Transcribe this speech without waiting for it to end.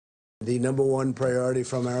The number one priority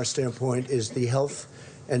from our standpoint is the health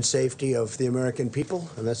and safety of the American people,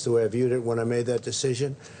 and that's the way I viewed it when I made that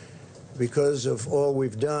decision. Because of all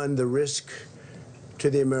we've done, the risk to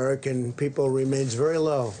the American people remains very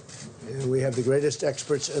low. And we have the greatest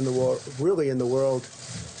experts in the world, really in the world,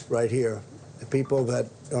 right here. The people that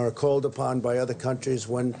are called upon by other countries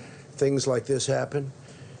when things like this happen.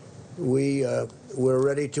 We're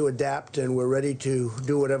ready to adapt, and we're ready to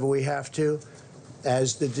do whatever we have to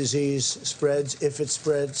as the disease spreads, if it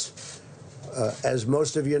spreads. As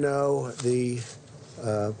most of you know, the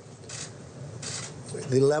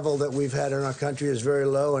level that we've had in our country is very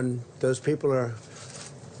low, and those people are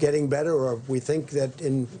getting better, or we think that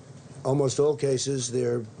in almost all cases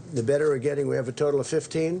the better are getting. We have a total of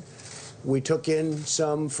 15. We took in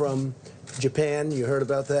some from Japan. You heard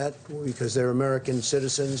about that, because they're American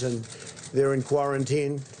citizens and they're in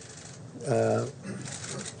quarantine.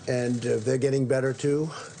 And they're getting better too.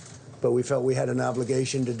 But we felt we had an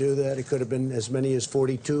obligation to do that. It could have been as many as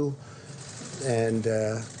 42. And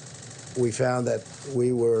we found that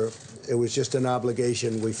it was just an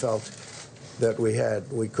obligation we felt that we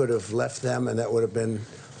had. We could have left them, and that would have been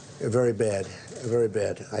very bad,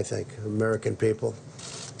 I think, American people.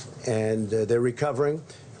 And they're recovering.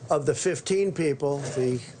 Of the 15 people,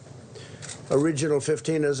 the original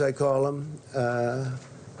 15, as I call them,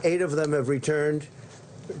 8 of them have returned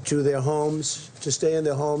to their homes, to stay in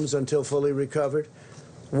their homes until fully recovered.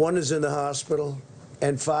 1 is in the hospital,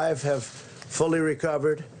 and 5 have fully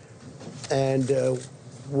recovered. And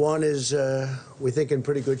 1 is, we think, in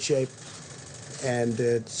pretty good shape. And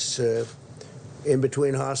it's in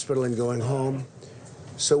between hospital and going home.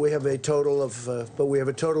 So we have a total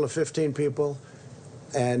of 15 people,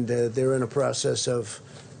 and they're in a process of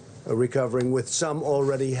recovering, with some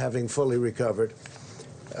already having fully recovered.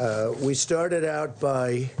 We started out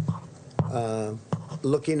by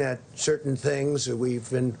looking at certain things. We've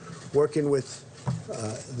been working with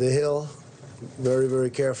the Hill very, very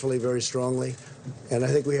carefully, very strongly, and I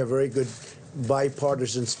think we have very good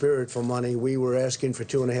bipartisan spirit for money. We were asking for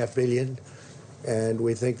 $2.5 billion, and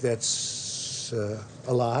we think that's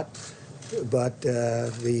a lot, but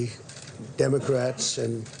the Democrats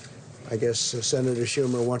and I guess Senator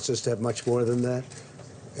Schumer wants us to have much more than that.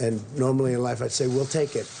 And normally in life I'd say, we'll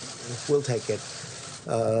take it. We'll take it.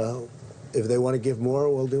 If they want to give more,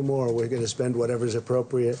 we'll do more. We're going to spend whatever's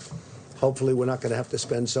appropriate. Hopefully we're not going to have to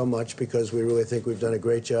spend so much, because we really think we've done a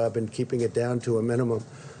great job in keeping it down to a minimum.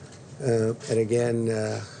 And again,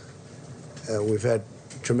 we've had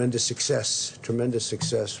tremendous success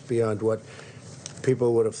beyond what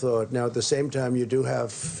people would have thought. Now, at the same time, you do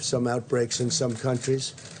have some outbreaks in some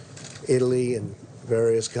countries. Italy and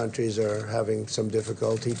various countries are having some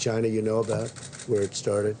difficulty. China, you know about, where it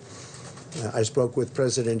started. I spoke with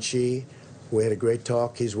President Xi. We had a great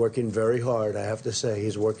talk. He's working very hard, I have to say.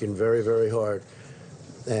 He's working very, very hard.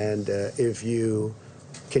 And if you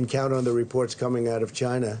can count on the reports coming out of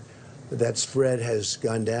China, that spread has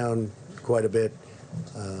gone down quite a bit.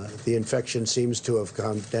 The infection seems to have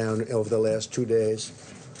calmed down over the last 2 days.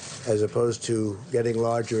 As opposed to getting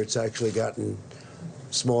larger, it's actually gotten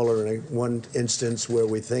smaller. In one instance where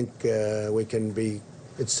we think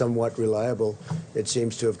it's somewhat reliable, it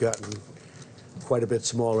seems to have gotten quite a bit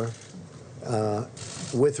smaller.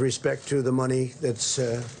 With respect to the money that's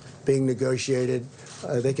being negotiated,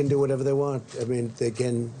 they can do whatever they want. I mean,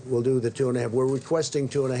 we'll do the 2.5. We're requesting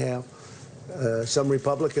 2.5. Some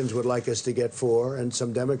Republicans would like us to get 4, and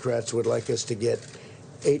some Democrats would like us to get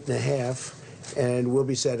 8.5. And we'll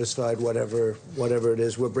be satisfied whatever it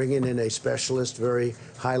is. We're bringing in a specialist, very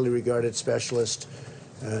highly regarded specialist,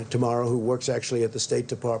 tomorrow, who works actually at the State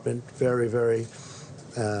Department. Very, very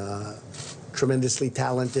tremendously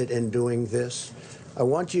talented in doing this. I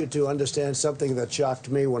want you to understand something that shocked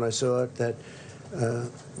me when I saw it, that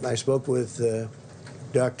I spoke with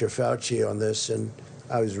Dr. Fauci on this, and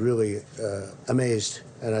I was really amazed,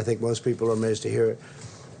 and I think most people are amazed to hear it.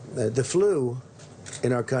 The flu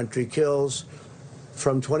in our country kills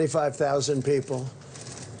from 25,000 people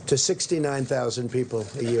to 69,000 people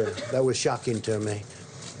a year. That was shocking to me.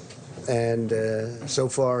 And so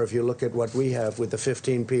far, if you look at what we have with the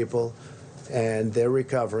 15 people, and they're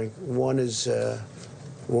recovering. One is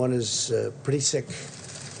pretty sick,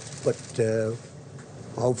 but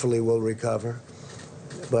hopefully will recover.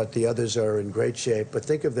 But the others are in great shape. But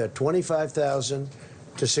think of that, 25,000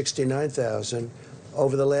 to 69,000.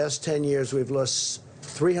 Over the last 10 years, we've lost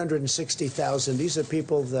 360,000. These are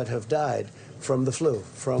people that have died from the flu,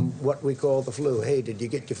 from what we call the flu. Hey, did you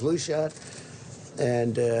get your flu shot?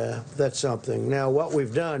 And that's something. Now, what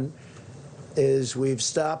we've done is we've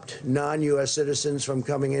stopped non-U.S. citizens from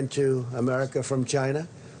coming into America from China.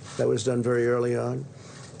 That was done very early on.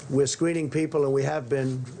 We're screening people, and we have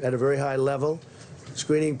been at a very high level,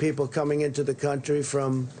 screening people coming into the country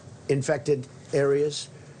from infected areas.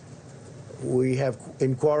 We have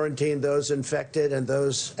in quarantine those infected and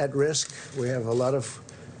those at risk. We have a lot of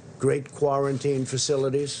great quarantine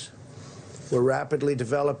facilities. We're rapidly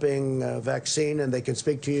developing a vaccine, and they can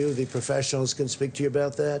speak to you. The professionals can speak to you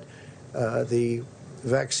about that. The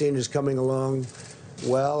vaccine is coming along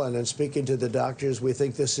well, and in speaking to the doctors, we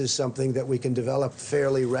think this is something that we can develop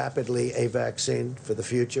fairly rapidly, a vaccine for the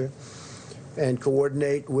future, and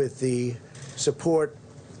coordinate with the support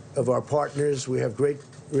of our partners. We have great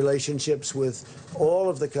relationships with all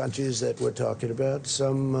of the countries that we're talking about.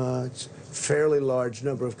 Some fairly large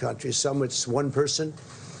number of countries. Some it's one person,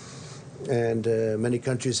 and many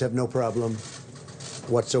countries have no problem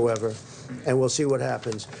whatsoever. And we'll see what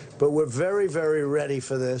happens. But we're very, very ready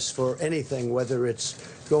for this, for anything, whether it's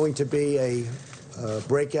going to be a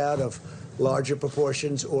breakout of larger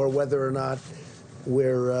proportions or whether or not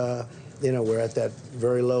we're at that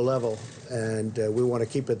very low level. And we want to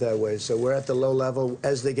keep it that way. So we're at the low level.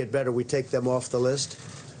 As they get better, we take them off the list,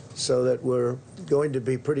 so that we're going to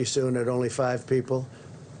be pretty soon at only 5 people.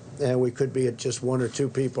 And we could be at just 1 or 2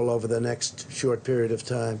 people over the next short period of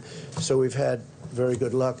time. So we've had very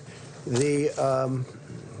good luck. The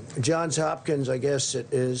Johns Hopkins, I guess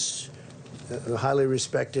it is a highly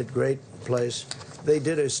respected, great place. They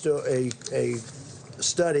did a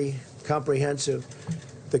study, comprehensive,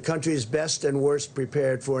 the countries best and worst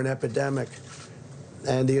prepared for an epidemic.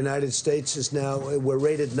 And the United States is now, we're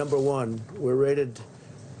rated #1. We're rated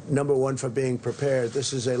 #1 for being prepared.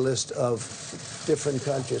 This is a list of different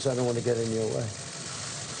countries. I don't want to get in your way,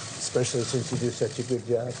 especially since you do such a good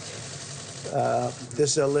job.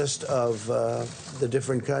 This is a list of the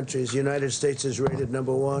different countries. United States is rated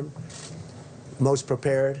 #1, most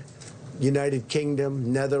prepared. United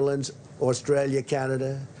Kingdom, Netherlands, Australia,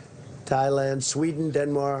 Canada, Thailand, Sweden,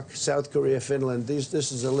 Denmark, South Korea, Finland.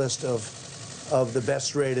 This is a list of the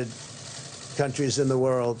best rated countries in the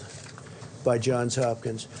world by Johns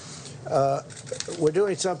Hopkins. We're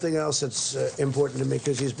doing something else that's important to me,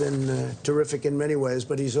 because he's been terrific in many ways,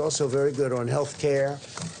 but he's also very good on health care.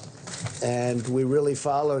 And we really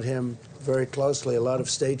followed him very closely. A lot of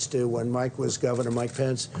states do. When Mike was governor, Mike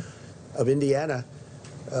Pence of Indiana,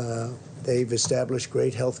 they've established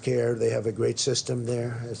great health care. They have a great system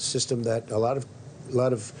there, a system that a lot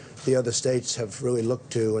of the other states have really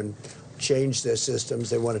looked to and changed their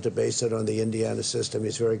systems. They wanted to base it on the Indiana system.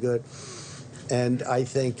 He's very good. And I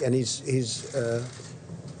think, and he's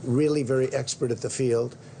really very expert at the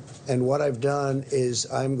field. And what I've done is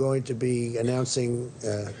I'm going to be announcing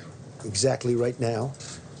exactly right now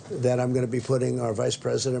that I'm going to be putting our Vice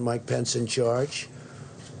President, Mike Pence, in charge.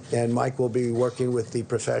 And Mike will be working with the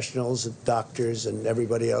professionals, doctors, and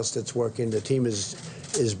everybody else that's working. The team is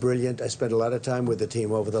brilliant. I spent a lot of time with the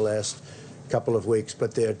team over the last couple of weeks,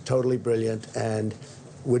 but they're totally brilliant, and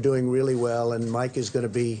we're doing really well. And Mike is going to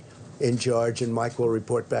be in charge, and Mike will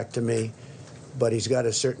report back to me. But he's got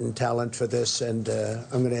a certain talent for this, and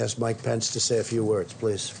I'm going to ask Mike Pence to say a few words,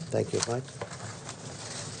 please. Thank you, Mike.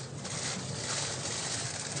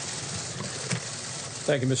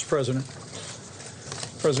 Thank you, Mr. President.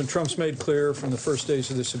 President Trump's made clear from the first days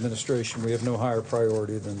of this administration we have no higher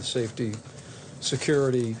priority than the safety,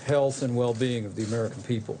 security, health, and well-being of the American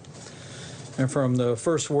people. And from the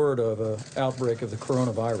first word of an outbreak of the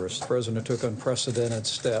coronavirus, the President took unprecedented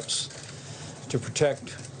steps to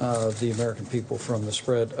protect the American people from the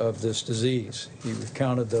spread of this disease. He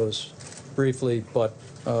recounted those briefly, but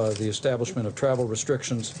the establishment of travel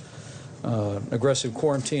restrictions, aggressive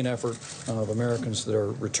quarantine effort of Americans that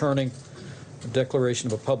are returning, the declaration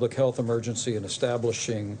of a public health emergency, and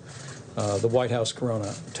establishing the White House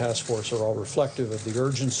Corona Task Force are all reflective of the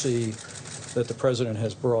urgency that the President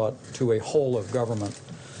has brought to a whole-of-government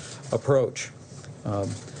approach.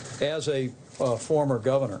 As a former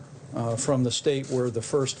governor from the state where the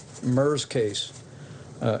first MERS case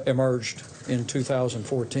emerged in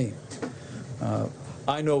 2014,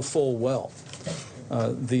 I know full well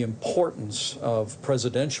the importance of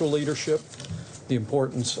presidential leadership, the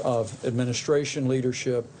importance of administration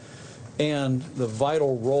leadership, and the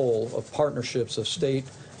vital role of partnerships of state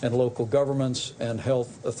and local governments and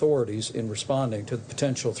health authorities in responding to the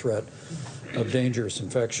potential threat of dangerous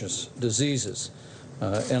infectious diseases.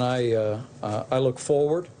 And I look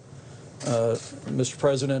forward, Mr.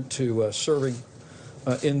 President, to serving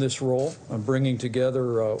in this role and bringing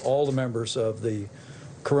together all the members of the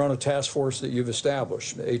Corona Task Force that you've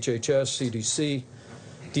established, HHS, CDC,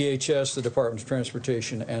 DHS, the Department of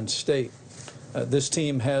Transportation, and state. This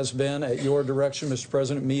team has been, at your direction, Mr.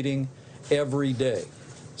 President, meeting every day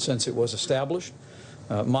since it was established.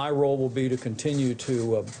 My role will be to continue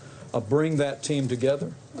to bring that team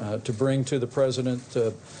together, to bring to the President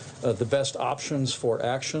the best options for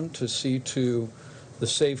action to see to the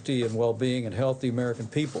safety and well-being and health of the American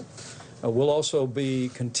people. We'll also be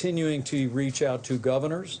continuing to reach out to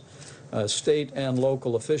governors, state and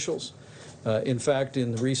local officials. In fact,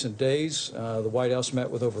 in the recent days, the White House met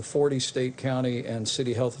with over 40 state, county, and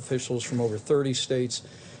city health officials from over 30 states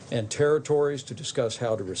and territories to discuss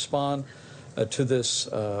how to respond to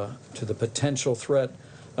the potential threat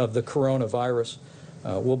of the coronavirus.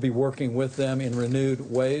 We'll be working with them in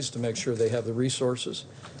renewed ways to make sure they have the resources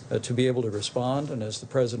to be able to respond. And as the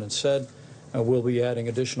President said, we'll be adding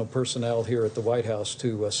additional personnel here at the White House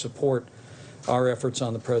to support our efforts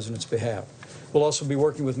on the President's behalf. We'll also be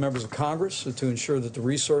working with members of Congress to ensure that the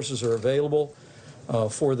resources are available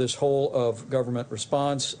for this whole of government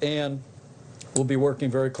response, and we'll be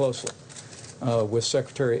working very closely with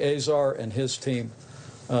Secretary Azar and his team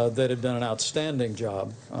that have done an outstanding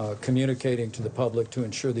job communicating to the public to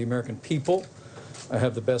ensure the American people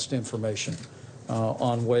have the best information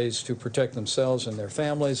on ways to protect themselves and their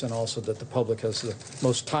families, and also that the public has the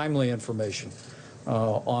most timely information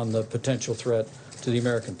on the potential threat to the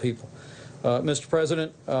American people. Mr.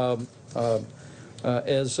 President,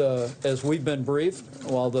 as we've been briefed,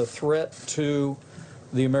 while the threat to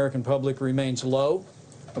the American public remains low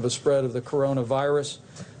of a spread of the coronavirus,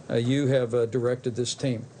 you have directed this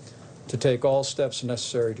team to take all steps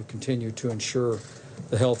necessary to continue to ensure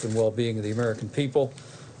the health and well-being of the American people.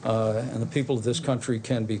 And the people of this country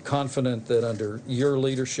can be confident that under your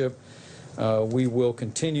leadership, we will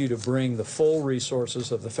continue to bring the full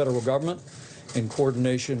resources of the federal government in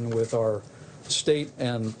coordination with our state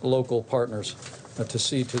and local partners to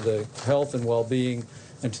see to the health and well-being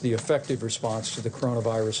and to the effective response to the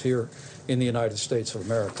coronavirus here in the United States of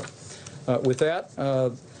America. With that,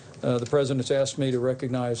 the President has asked me to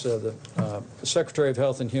recognize the Secretary of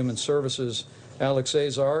Health and Human Services, Alex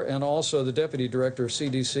Azar, and also the Deputy Director of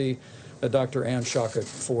CDC, Dr. Ann Shaka,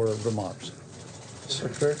 for remarks.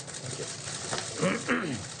 Secretary.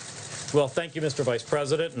 Well, thank you, Mr. Vice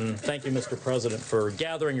President, and thank you, Mr. President, for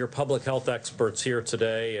gathering your public health experts here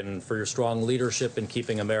today and for your strong leadership in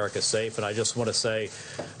keeping America safe. And I just want to say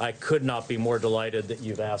I could not be more delighted that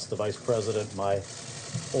you've asked the Vice President, my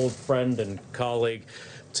old friend and colleague,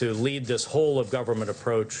 to lead this whole of government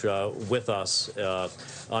approach with us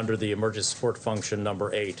under the Emergency Support Function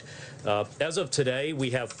number 8. As of today, we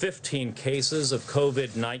have 15 cases of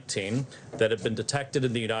COVID-19 that have been detected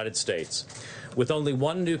in the United States, with only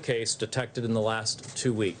one new case detected in the last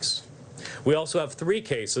 2 weeks. We also have 3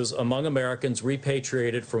 cases among Americans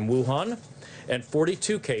repatriated from Wuhan and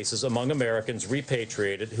 42 cases among Americans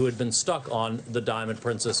repatriated who had been stuck on the Diamond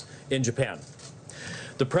Princess in Japan.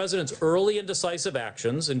 The President's early and decisive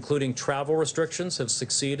actions, including travel restrictions, have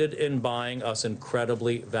succeeded in buying us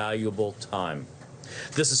incredibly valuable time.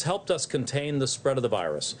 This has helped us contain the spread of the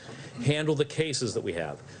virus, handle the cases that we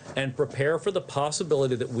have, and prepare for the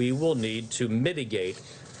possibility that we will need to mitigate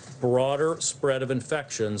broader spread of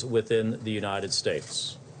infections within the United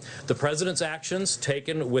States. The President's actions,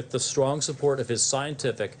 taken with the strong support of his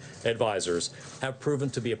scientific advisors, have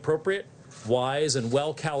proven to be appropriate, wise, and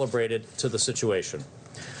well calibrated to the situation.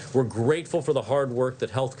 We're grateful for the hard work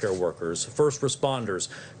that healthcare workers, first responders,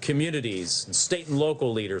 communities, and state and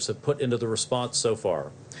local leaders have put into the response so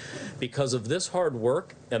far. Because of this hard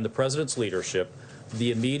work and the President's leadership,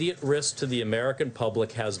 the immediate risk to the American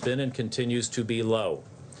public has been and continues to be low.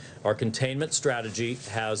 Our containment strategy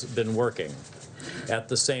has been working. At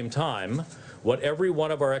the same time, what every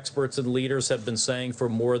one of our experts and leaders have been saying for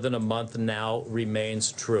more than a month now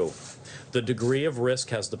remains true. The degree of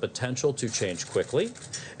risk has the potential to change quickly,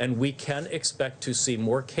 and we can expect to see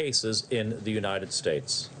more cases in the United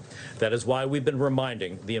States. That is why we've been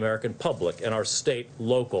reminding the American public and our state,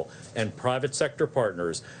 local, and private sector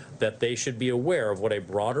partners that they should be aware of what a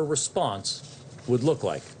broader response would look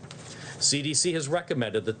like. CDC has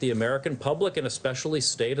recommended that the American public, and especially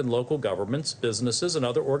state and local governments, businesses, and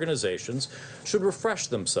other organizations, should refresh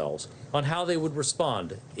themselves on how they would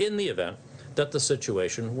respond in the event that the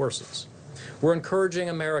situation worsens. We're encouraging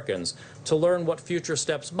Americans to learn what future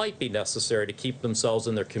steps might be necessary to keep themselves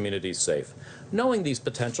and their communities safe. Knowing these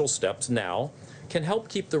potential steps now can help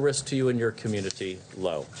keep the risk to you and your community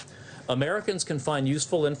low. Americans can find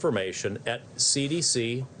useful information at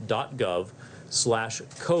cdc.gov/COVID,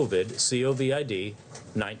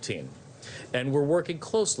 COVID-19. And we're working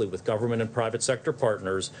closely with government and private sector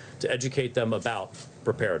partners to educate them about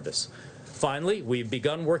preparedness. Finally, we've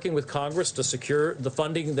begun working with Congress to secure the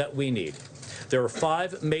funding that we need. There are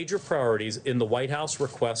 5 major priorities in the White House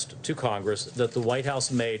request to Congress that the White House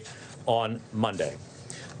made on Monday.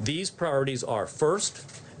 These priorities are: first,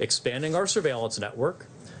 expanding our surveillance network;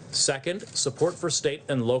 second, support for state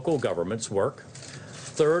and local governments work;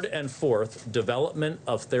 third and fourth, development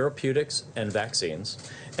of therapeutics and vaccines;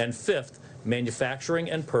 and fifth, manufacturing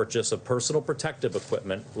and purchase of personal protective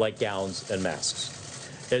equipment like gowns and masks.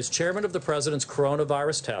 As chairman of the President's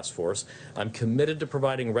Coronavirus Task Force, I'm committed to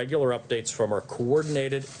providing regular updates from our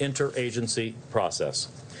coordinated interagency process.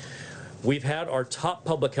 We've had our top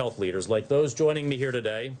public health leaders, like those joining me here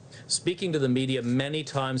today, speaking to the media many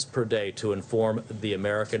times per day to inform the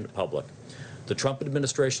American public. The Trump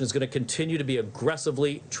administration is going to continue to be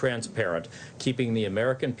aggressively transparent, keeping the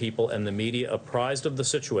American people and the media apprised of the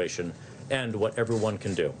situation and what everyone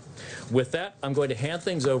can do. With that, I'm going to hand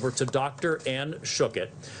things over to Dr. Ann Schuchat.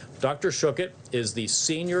 Dr. Schuchat is the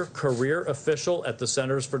senior career official at the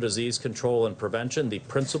Centers for Disease Control and Prevention, the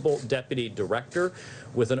principal deputy director,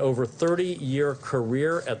 with an over 30-year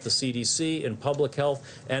career at the CDC in public health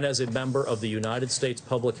and as a member of the United States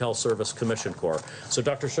Public Health Service Commission Corps. So,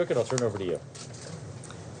 Dr. Schuchat, I'll turn over to you.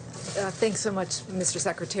 Thanks so much, Mr.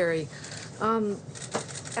 Secretary.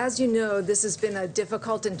 As you know, this has been a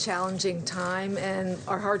difficult and challenging time, and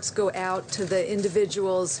our hearts go out to the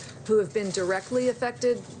individuals who have been directly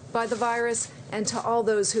affected by the virus and to all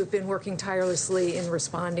those who have been working tirelessly in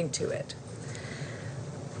responding to it.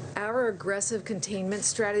 Our aggressive containment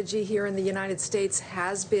strategy here in the United States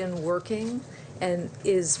has been working and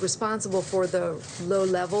is responsible for the low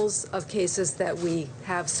levels of cases that we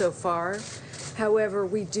have so far. However,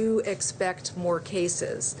 we do expect more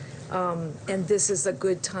cases. And this is a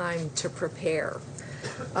good time to prepare.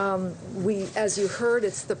 As you heard,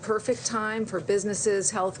 it's the perfect time for businesses,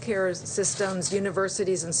 healthcare systems,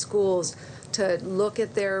 universities, and schools to look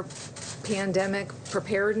at their pandemic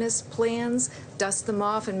preparedness plans, dust them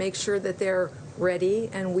off, and make sure that they're ready.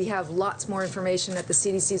 And we have lots more information at the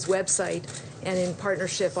CDC's website and in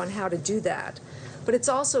partnership on how to do that. But it's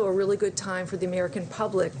also a really good time for the American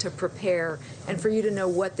public to prepare and for you to know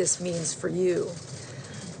what this means for you.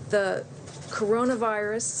 The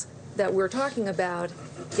coronavirus that we're talking about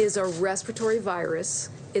is a respiratory virus.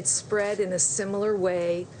 It's spread in a similar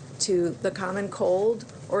way to the common cold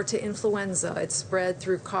or to influenza. It's spread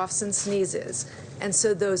through coughs and sneezes. And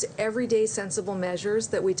so those everyday sensible measures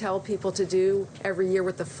that we tell people to do every year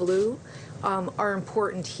with the flu are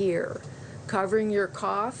important here. Covering your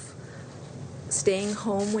cough, staying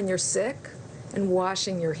home when you're sick, and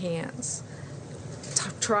washing your hands.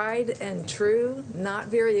 Tried and true, not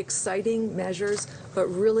very exciting measures, but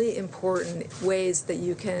really important ways that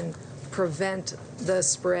you can prevent the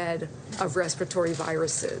spread of respiratory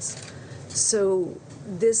viruses. So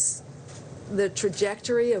the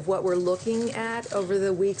trajectory of what we're looking at over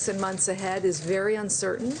the weeks and months ahead is very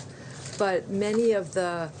uncertain, but many of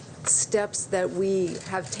the steps that we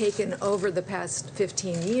have taken over the past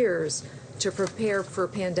 15 years to prepare for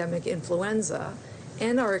pandemic influenza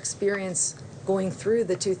and our experience going through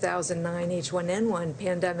the 2009 H1N1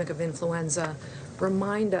 pandemic of influenza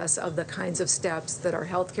remind us of the kinds of steps that our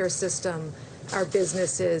healthcare system, our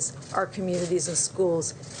businesses, our communities and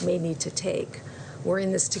schools may need to take. We're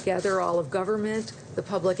in this together, all of government, the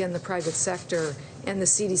public and the private sector, and the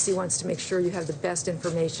CDC wants to make sure you have the best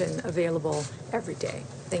information available every day.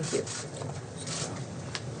 Thank you.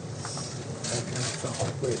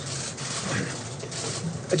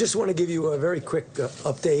 I just want to give you a very quick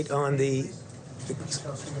update on the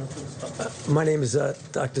my name is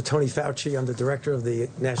Dr. Tony Fauci. I'm the director of the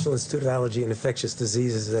National Institute of Allergy and Infectious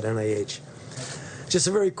Diseases at NIH. Just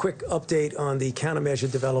a very quick update on the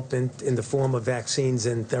countermeasure development in the form of vaccines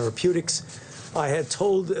and therapeutics. I had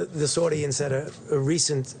told this audience at a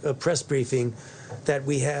recent press briefing that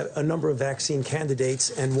we have a number of vaccine candidates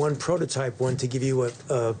and one prototype one to give you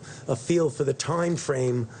a feel for the time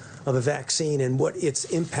frame of a vaccine and what its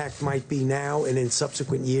impact might be now and in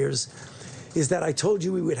subsequent years. Is that I told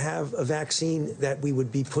you we would have a vaccine that we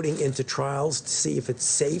would be putting into trials to see if it's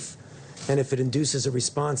safe and if it induces a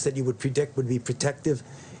response that you would predict would be protective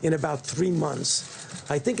in about 3 months.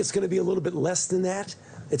 I think it's going to be a little bit less than that.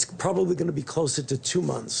 It's probably going to be closer to 2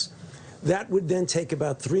 months. That would then take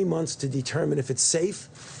about 3 months to determine if it's safe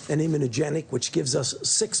and immunogenic, which gives us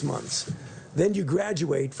 6 months. Then you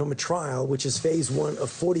graduate from a trial, which is phase 1 of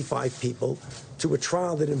 45 people, to a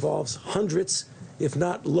trial that involves hundreds, if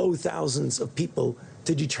not low thousands of people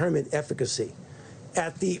to determine efficacy.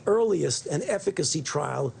 At the earliest, an efficacy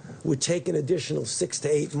trial would take an additional 6 to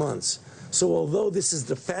 8 months. So although this is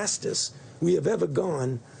the fastest we have ever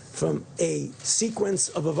gone from a sequence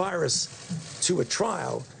of a virus to a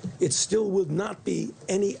trial, it still would not be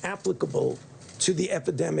any applicable to the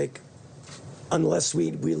epidemic unless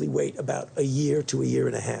we really wait about a year to a year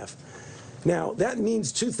and a half. Now, that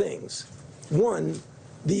means two things. One,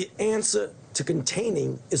 the answer to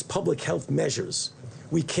containing is public health measures.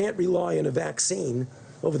 We can't rely on a vaccine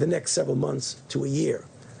over the next several months to a year.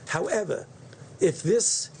 However, if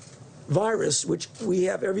this virus, which we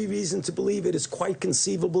have every reason to believe it is quite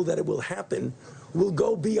conceivable that it will happen, will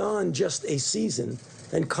go beyond just a season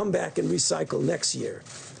and come back and recycle next year.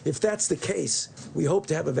 If that's the case, we hope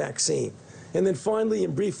to have a vaccine. And then finally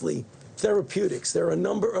and briefly, therapeutics. There are a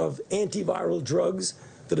number of antiviral drugs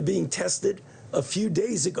that are being tested. A few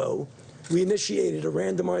days ago, we initiated a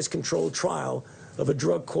randomized controlled trial of a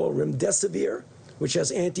drug called remdesivir, which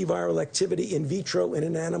has antiviral activity in vitro in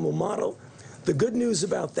an animal model. The good news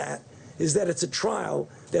about that is that it's a trial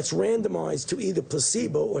that's randomized to either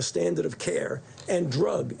placebo or standard of care and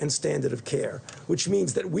drug and standard of care, which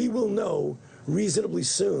means that we will know reasonably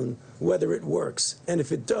soon whether it works. And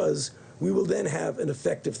if it does, we will then have an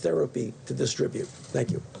effective therapy to distribute.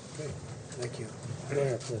 Thank you. Okay. Thank you. Go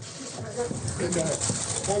ahead, please.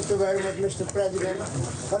 Thank you very much, Mr. President.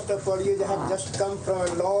 First of all, you have just come from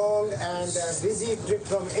a long and busy trip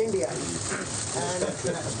from India. And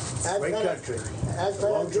Great country. As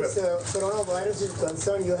far as this coronavirus is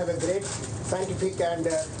concerned, you have a great scientific and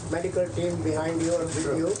medical team behind you and with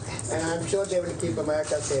you, and I'm sure they will keep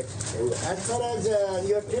America safe. As far as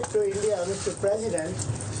your trip to India, Mr. President,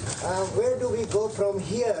 where do we go from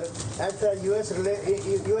here as far as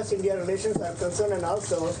U.S.-India relations are concerned? And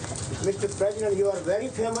also, Mr. President, you are very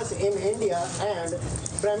famous in India, and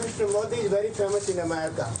Prime Minister Modi is very famous in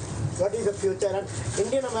America. What is the future? And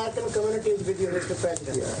Indian-American community is with you, Mr.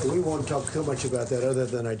 President. Yeah, we won't talk too much about that other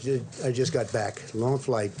than I just got back. Long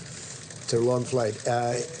flight. It's a long flight.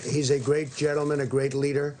 He's a great gentleman, a great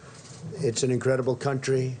leader. It's an incredible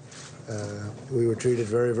country. We were treated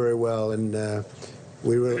very, very well, and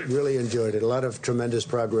we really enjoyed it. A lot of tremendous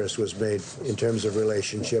progress was made in terms of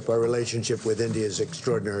relationship. Our relationship with India is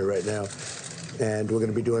extraordinary right now, and we're going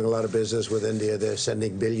to be doing a lot of business with India. They're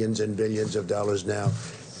sending billions and billions of dollars now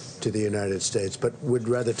to the United States, but we'd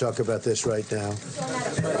rather talk about this right now. The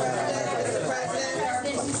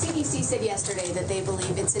CDC said yesterday that they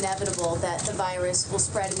believe it's inevitable that the virus will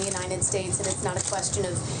spread in the United States, and it's not a question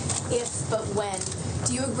of if, but when.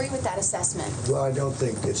 Do you agree with that assessment? Well, I don't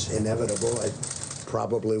think it's inevitable. It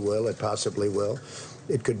probably will. It possibly will.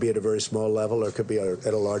 It could be at a very small level, or it could be at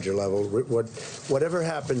a larger level. Whatever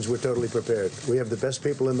happens, we're totally prepared. We have the best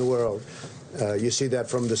people in the world. You see that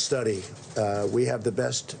from the study. We have the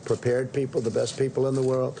best prepared people, the best people in the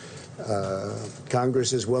world.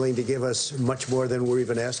 Congress is willing to give us much more than we're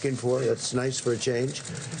even asking for. That's nice for a change.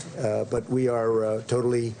 But we are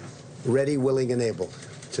totally ready, willing, and able.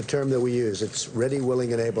 It's a term that we use. It's ready,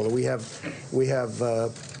 willing, and able. We have.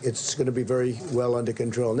 It's going to be very well under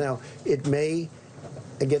control. Now, it may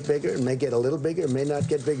get bigger. It may get a little bigger. It may not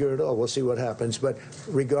get bigger at all. We'll see what happens. But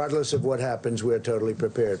regardless of what happens, we're totally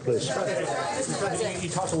prepared. Please. Mr. President, you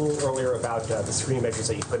talked a little earlier about the screening measures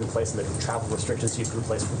that you put in place and the travel restrictions you put in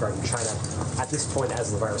place regarding China. At this point,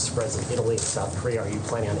 as the virus spreads in Italy and South Korea, are you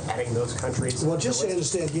planning on adding those countries? Well, just so you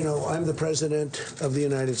understand, I'm the president of the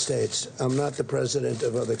United States. I'm not the president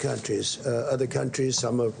of other countries. Other countries,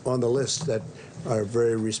 some are on the list that are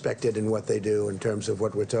very respected in what they do in terms of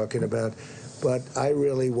what we're talking about. But I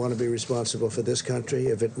really want to be responsible for this country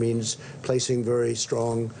if it means placing a very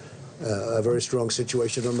strong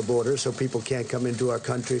situation on the border so people can't come into our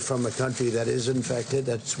country from a country that is infected.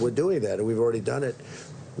 We're doing that, and we've already done it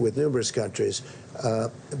with numerous countries.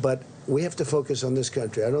 But we have to focus on this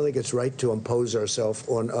country. I don't think it's right to impose ourselves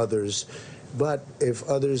on others. But if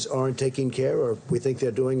others aren't taking care, or we think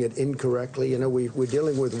they're doing it incorrectly, we're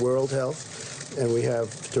dealing with World Health, and we have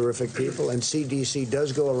terrific people, and CDC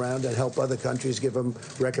does go around and help other countries, give them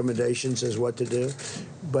recommendations as what to do.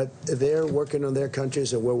 But they're working on their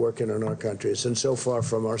countries, and we're working on our countries. And so far,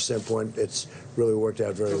 from our standpoint, it's really worked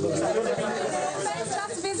out very well.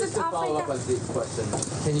 Just to follow up on Steve's question,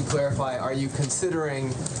 can you clarify, are you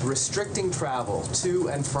considering restricting travel to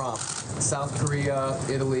and from South Korea,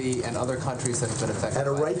 Italy, and other countries that have been affected? At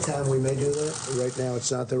a right time, we may do that. Right now,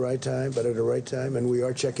 it's not the right time, but at a right time. And we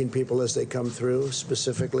are checking people as they come through,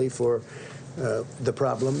 specifically for the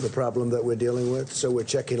problem that we're dealing with. So we're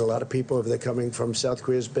checking a lot of people if they're coming from South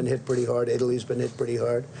Korea's been hit pretty hard. Italy's been hit pretty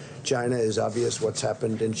hard. China is obvious what's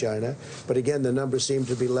happened in China. But again, the numbers seem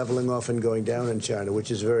to be leveling off and going down in China,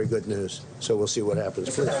 which is very good news. So we'll see what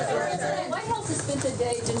happens. Please. White House has spent the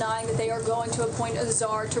day denying that they are going to appoint a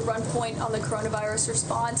czar to run point on the coronavirus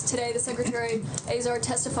response. Today, the Secretary Azar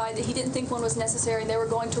testified that he didn't think one was necessary and they were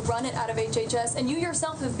going to run it out of HHS. And you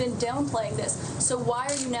yourself have been downplaying this. So why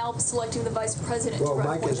are you now selecting the Vice President to run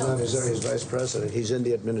Mike point is on not this? his Vice President. He's in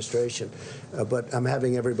the administration. But I'm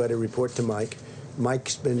having everybody report to Mike.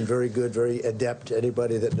 Mike's been very good, very adept.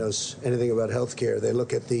 Anybody that knows anything about health care, they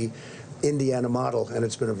look at the Indiana model, and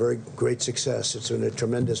it's been a very great success. It's been a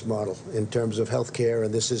tremendous model in terms of health care,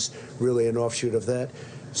 and this is really an offshoot of that.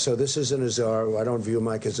 So this isn't a czar. I don't view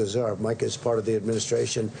Mike as a czar. Mike is part of the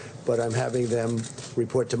administration, but I'm having them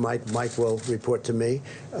report to Mike. Mike will report to me.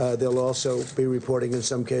 They'll also be reporting in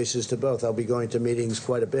some cases to both. I'll be going to meetings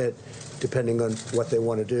quite a bit, depending on what they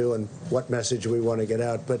want to do and what message we want to get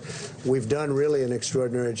out. But we've done really an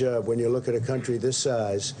extraordinary job. When you look at a country this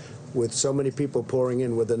size, with so many people pouring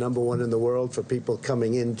in, we're the #1 in the world for people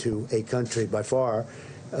coming into a country by far,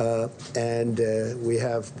 and we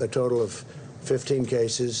have a total of 15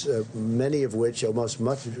 cases, many of which, almost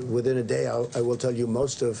much within a day, I will tell you,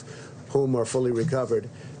 most of whom are fully recovered.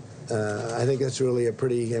 I think that's really a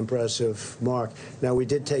pretty impressive mark. Now, we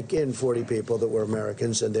did take in 40 people that were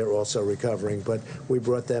Americans, and they're also recovering, but we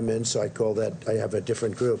brought them in, so I have a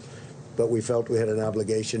different group. But we felt we had an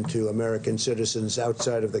obligation to American citizens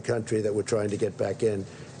outside of the country that were trying to get back in.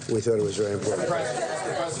 We thought it was very important.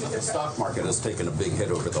 President, the stock market has taken a big hit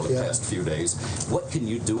over the past few days. What can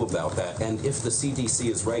you do about that? And if the CDC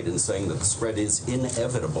is right in saying that the spread is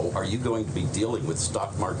inevitable, are you going to be dealing with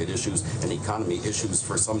stock market issues and economy issues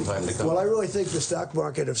for some time to come? Well, I really think the stock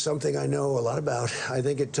market is something I know a lot about. I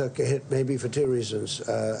think it took a hit maybe for two reasons.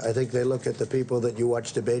 I think they look at the people that you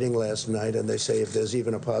watched debating last night and they say if there's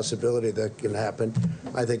even a possibility that can happen.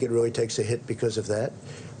 I think it really takes a hit because of that.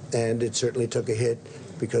 And it certainly took a hit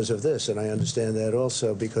because of this, and I understand that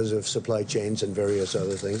also because of supply chains and various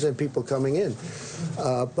other things and people coming in.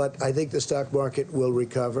 But I think the stock market will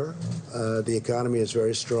recover. The economy is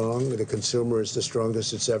very strong. The consumer is the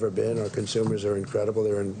strongest it's ever been. Our consumers are incredible.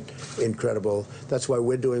 They're incredible. That's why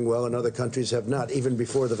we're doing well and other countries have not. Even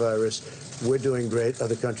before the virus, we're doing great.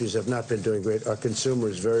 Other countries have not been doing great. Our consumer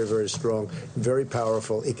is very, very strong, very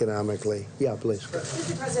powerful economically. Yeah, please.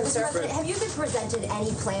 Mr. President, have you been presented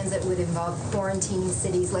any plans that would involve quarantining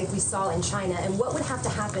cities like we saw in China, and what would have to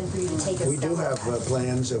happen for you to take a step We do have like that?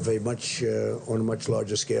 plans of on a much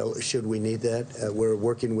larger scale, should we need that. We're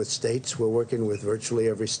working with states. We're working with virtually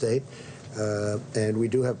every state. And we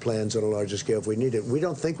do have plans on a larger scale if we need it. We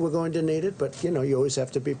don't think we're going to need it, but, you know, you always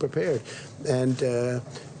have to be prepared. And,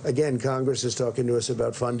 again, Congress is talking to us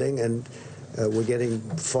about funding, and we're getting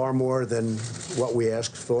far more than what we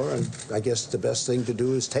asked for. And I guess the best thing to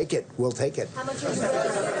do is take it. We'll take it. How much are you willing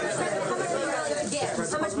to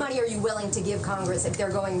give? How much money are you willing to give Congress if they're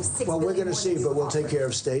going $6 billion? Well, we're going to see, but we'll take offered? care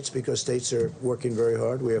of states because states are working very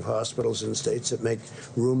hard. We have hospitals in states that make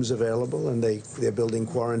rooms available, and they're building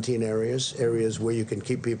quarantine areas where you can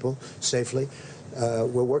keep people safely.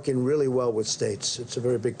 We're working really well with states. It's a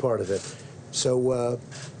very big part of it. So,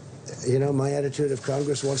 you know, my attitude, if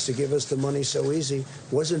Congress wants to give us the money so easy,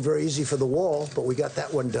 wasn't very easy for the wall, but we got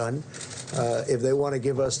that one done. If they want to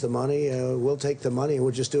give us the money, we'll take the money and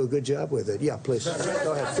we'll just do a good job with it. Yeah, please. Go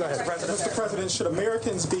ahead. Go ahead. Mr. President, should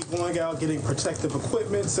Americans be going out getting protective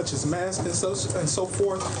equipment such as masks and so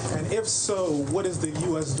forth? And if so, what is the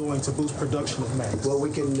U.S. doing to boost production of masks? Well,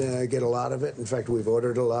 we can get a lot of it. In fact, we've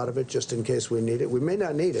ordered a lot of it just in case we need it. We may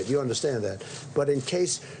not need it. You understand that. But in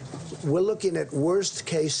case we're looking at worst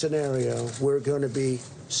case scenario, we're going to be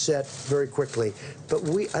set very quickly. But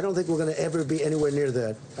I don't think we're going to ever be anywhere near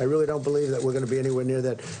that. I really don't believe that we're going to be anywhere near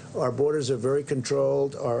that. Our borders are very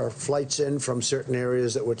controlled. Our flights in from certain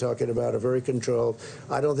areas that we're talking about are very controlled.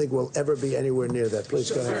 I don't think we'll ever be anywhere near that. Please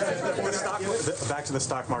go ahead. Back to the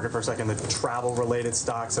stock market for a second. The travel-related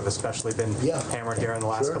stocks have especially been hammered here in the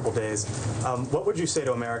last couple days. What would you say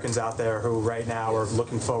to Americans out there who right now are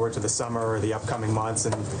looking forward to the summer or the upcoming months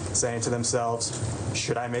and saying to themselves,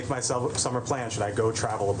 should I make myself a summer plan? Should I go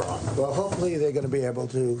travel abroad? Well, hopefully they're going to be able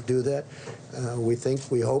to do that.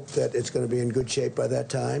 We hope that it's going to be in good shape by that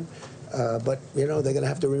time. But, you know, they're going to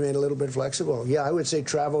have to remain a little bit flexible. Yeah, I would say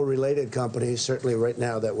travel-related companies, certainly right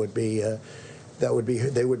now, they would be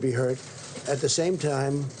hurt. At the same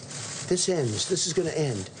time, this ends. This is going to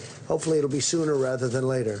end. Hopefully it'll be sooner rather than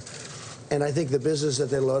later. And I think the business that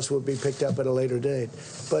they lost will be picked up at a later date.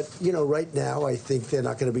 But, you know, right now, I think they're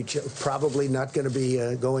not going to be, probably not going to be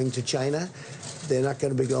going to China. They're not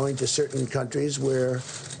going to be going to certain countries where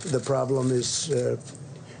the problem is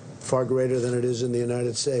far greater than it is in the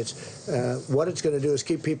United States. What it's going to do is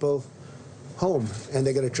keep people home, and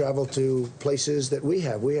they're going to travel to places that we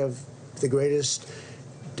have. We have the greatest,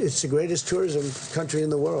 it's the greatest tourism country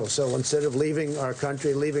in the world. So instead of leaving our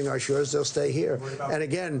country, leaving our shores, they'll stay here. And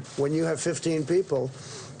again, when you have 15 people,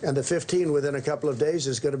 and the 15 within a couple of days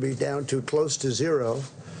is going to be down to close to zero,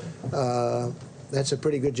 that's a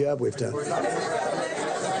pretty good job we've done.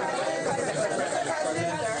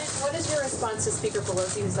 What is your response to Speaker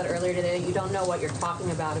Pelosi, who said earlier today that you don't know what you're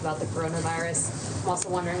talking about the coronavirus? I'm also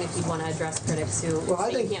wondering if you'd want to address critics who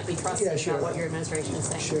say you can't be trusted about what your administration is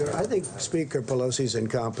saying. Sure. I think Speaker Pelosi's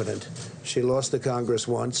incompetent. She lost the Congress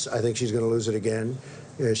once. I think she's going to lose it again.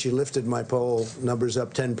 She lifted my poll numbers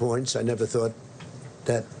up 10 points. I never thought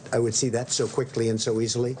that I would see that so quickly and so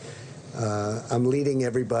easily. I'm leading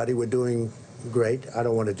everybody. We're doing great. I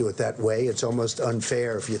don't want to do it that way. It's almost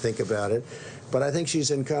unfair if you think about it. But I think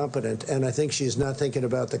she's incompetent, and I think she's not thinking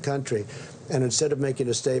about the country. And instead of making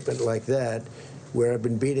a statement like that, where I've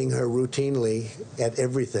been beating her routinely at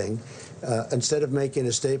everything, instead of making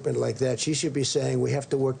a statement like that, she should be saying we have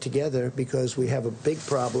to work together because we have a big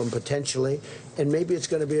problem potentially, and maybe it's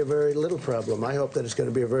going to be a very little problem. I hope that it's going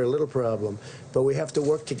to be a very little problem, but we have to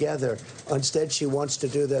work together. Instead, she wants to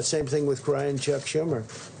do that same thing with crying Chuck Schumer.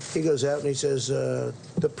 He goes out and he says,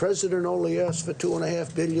 the president only asked for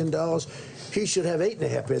 $2.5 billion. He should have $8.5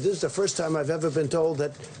 billion. This is the first time I've ever been told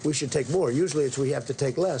that we should take more. Usually it's we have to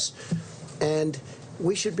take less. And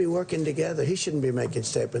we should be working together. He shouldn't be making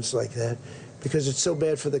statements like that because it's so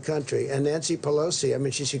bad for the country. And Nancy Pelosi, I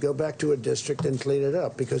mean, she should go back to her district and clean it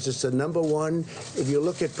up because it's the #1. If you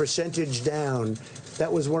look at percentage down,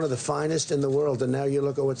 that was one of the finest in the world, and now you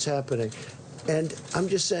look at what's happening. And I'm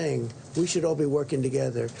just saying, we should all be working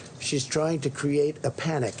together. She's trying to create a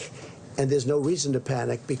panic, and there's no reason to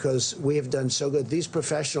panic because we have done so good. These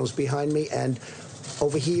professionals behind me and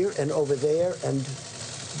over here and over there and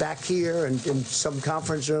back here and in some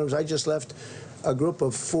conference rooms. I just left a group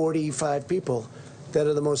of 45 people that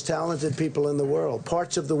are the most talented people in the world.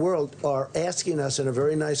 Parts of the world are asking us in a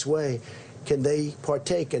very nice way, can they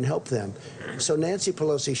partake and help them? So Nancy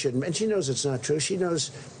Pelosi shouldn't, and she knows it's not true. She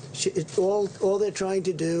knows all they're trying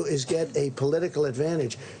to do is get a political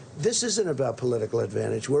advantage. This isn't about political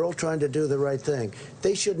advantage. We're all trying to do the right thing.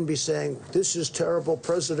 They shouldn't be saying, this is terrible,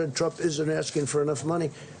 President Trump isn't asking for enough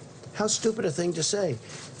money. How stupid a thing to say.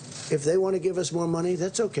 If they want to give us more money,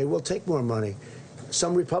 that's okay. We'll take more money.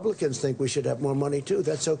 Some Republicans think we should have more money, too.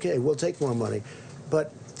 That's okay. We'll take more money.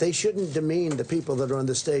 But they shouldn't demean the people that are on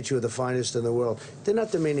the stage who are the finest in the world. They're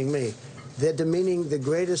not demeaning me. They're demeaning the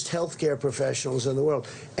greatest healthcare professionals in the world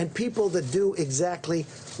and people that do exactly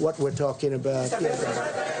what we're talking about.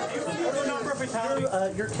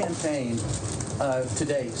 Your campaign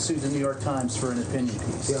today sued the New York Times for an opinion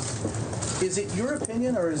piece. Yeah. Is it your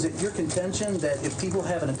opinion or is it your contention that if people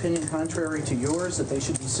have an opinion contrary to yours that they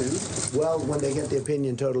should be sued? Well, when they get the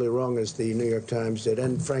opinion totally wrong, as the New York Times did,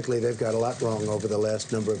 and frankly, they've got a lot wrong over the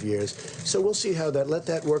last number of years. So we'll see how let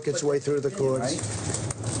that work its way through the courts. Right?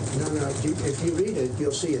 No, if you read it,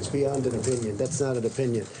 you'll see it's beyond an opinion. That's not an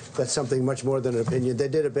opinion. That's something much more than an opinion. They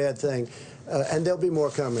did a bad thing, and there'll be more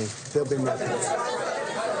coming. There'll be more coming.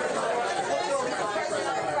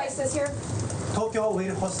 Crisis here. Tokyo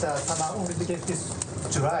will host a Summer Olympics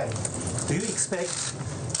this July. Do you expect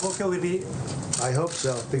Tokyo will be? I hope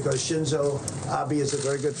so, because Shinzo Abe is a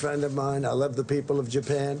very good friend of mine. I love the people of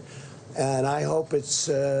Japan, and I hope it's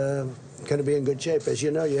going to be in good shape. As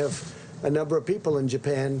you know, you have a number of people in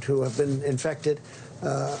Japan who have been infected.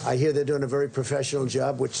 I hear they're doing a very professional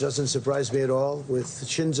job, which doesn't surprise me at all. With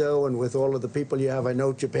Shinzo and with all of the people you have, I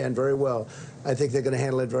know Japan very well. I think they're going to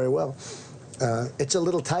handle it very well. It's a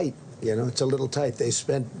little tight. You know, it's a little tight. They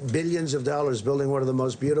spent billions of dollars building one of the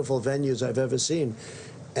most beautiful venues I've ever seen.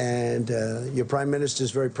 And your Prime Minister is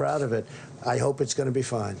very proud of it. I hope it's going to be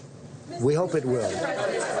fine. We hope it will.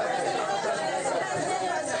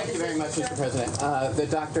 Thank you very much, Mr. President. The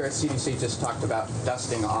doctor at CDC just talked about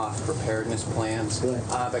dusting off preparedness plans.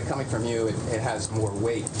 But coming from you, it has more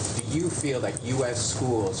weight. Do you feel that U.S.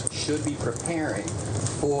 schools should be preparing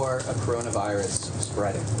for a coronavirus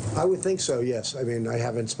spreading? I would think so, yes. I mean, I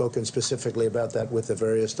haven't spoken specifically about that with the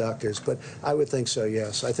various doctors, but I would think so,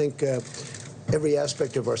 yes. I think every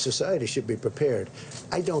aspect of our society should be prepared.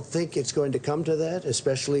 I don't think it's going to come to that,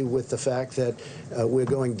 especially with the fact that we're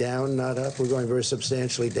going down, not up. We're going very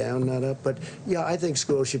substantially down, not up. But, yeah, I think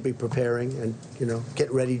schools should be preparing and, you know,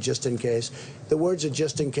 get ready just in case. The words are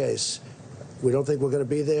just in case. We don't think we're going to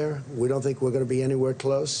be there. We don't think we're going to be anywhere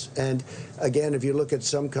close. And again, if you look at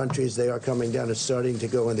some countries, they are coming down. It's starting to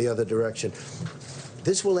go in the other direction.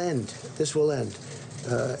 This will end. This will end.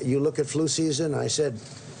 You look at flu season, I said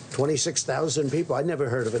 26,000 people. I'd never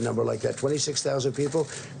heard of a number like that. 26,000 people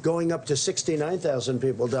going up to 69,000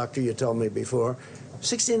 people, doctor, you told me before.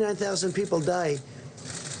 69,000 people die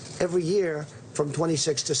every year from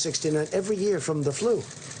 26 to 69, every year from the flu.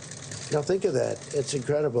 Now think of that. It's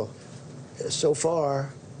incredible. So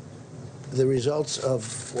far, the results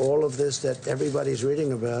of all of this that everybody's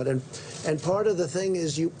reading about, and part of the thing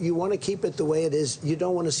is you want to keep it the way it is. You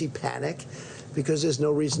don't want to see panic, because there's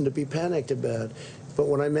no reason to be panicked about. But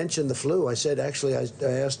when I mentioned the flu, I said, actually, I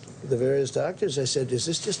asked the various doctors, I said, is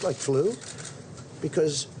this just like flu?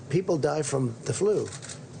 Because people die from the flu.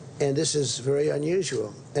 And this is very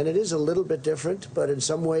unusual. And it is a little bit different, but in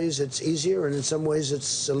some ways it's easier, and in some ways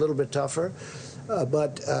it's a little bit tougher.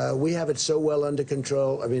 But we have it so well under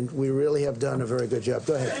control. I mean, we really have done a very good job.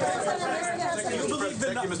 Go ahead.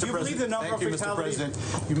 Thank you, Mr. President.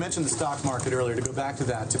 You mentioned the stock market earlier. To go back to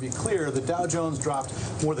that, to be clear, the Dow Jones dropped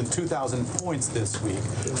more than 2,000 points this week.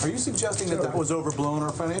 Are you suggesting that that was overblown?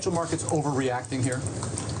 Are financial markets overreacting here?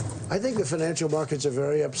 I think the financial markets are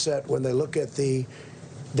very upset when they look at the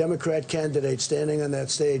Democrat candidate standing on that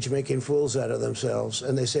stage making fools out of themselves.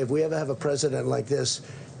 And they say, if we ever have a president like this,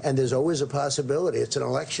 and there's always a possibility, it's an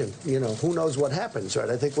election, you know, who knows what happens, right?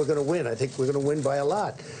 I think we're going to win. I think we're going to win by a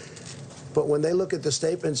lot. But when they look at the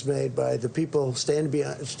statements made by the people standing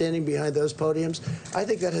behind those podiums, I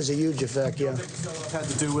think that has a huge effect, yeah. Had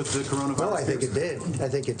to do with the coronavirus? No, I think it did. I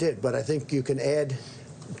think it did. But I think you can add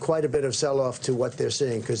quite a bit of sell-off to what they're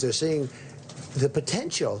seeing, because they're seeing the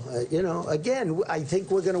potential. You know, again, I think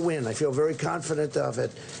we're going to win. I feel very confident of it.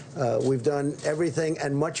 We've done everything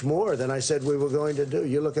and much more than I said we were going to do.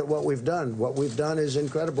 You look at what we've done. What we've done is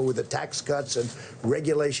incredible, with the tax cuts and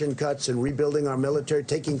regulation cuts and rebuilding our military,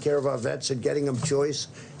 taking care of our vets and getting them choice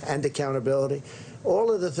and accountability. All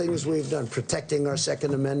of the things we've done, protecting our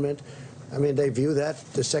Second Amendment. I mean, they view that,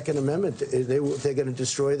 the Second Amendment, they're going to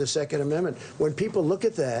destroy the Second Amendment. When people look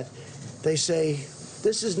at that, they say,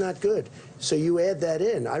 this is not good. So you add that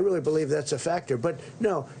in. I really believe that's a factor. But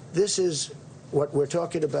no, this is what we're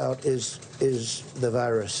talking about is the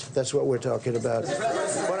virus. That's what we're talking about.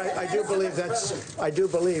 But I do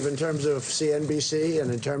believe in terms of CNBC and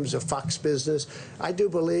in terms of Fox Business, I do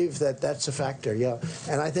believe that that's a factor, yeah.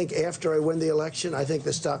 And I think after I win the election, I think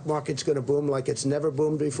the stock market's going to boom like it's never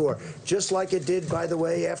boomed before. Just like it did, by the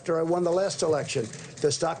way, after I won the last election.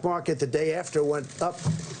 The stock market the day after went up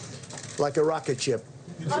like a rocket ship.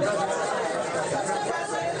 At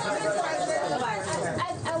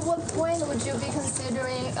what point would you be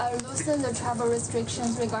considering loosening the travel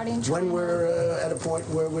restrictions regarding China? When we're at a point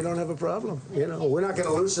where we don't have a problem. You know, we're not going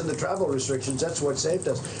to loosen the travel restrictions. That's what saved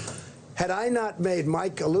us. Had I not made,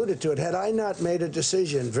 Mike alluded to it, had I not made a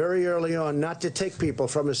decision very early on not to take people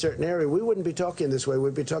from a certain area, we wouldn't be talking this way.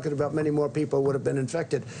 We'd be talking about many more people would have been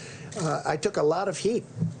infected. I took a lot of heat.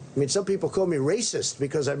 I mean, some people call me racist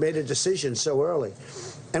because I made a decision so early.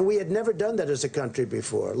 And we had never done that as a country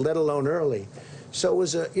before, let alone early. So it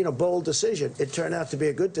was a bold decision. It turned out to be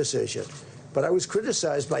a good decision. But I was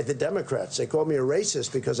criticized by the Democrats. They called me a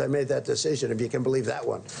racist because I made that decision, if you can believe that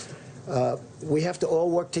one. We have to all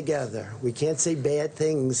work together. We can't say bad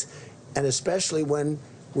things, and especially when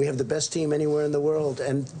we have the best team anywhere in the world.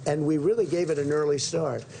 And we really gave it an early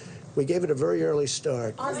start. We gave it a very early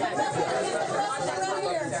start.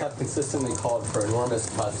 Have consistently called for enormous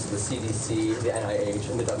cuts to the CDC, the NIH,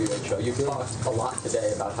 and the WHO. You've talked a lot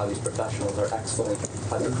today about how these professionals are excellent,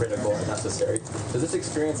 how they're critical and necessary. Does this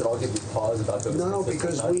experience at all give you pause about those? No,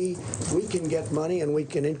 because we can get money and we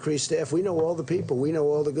can increase staff. We know all the people. We know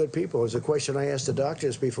all the good people. It was a question I asked the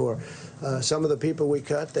doctors before. Some of the people we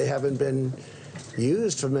cut, they haven't been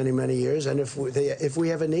used for many, many years. And if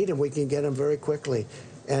we ever need them, we can get them very quickly.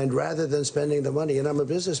 And rather than spending the money, and I'm a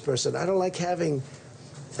business person, I don't like having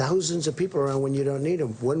thousands of people around when you don't need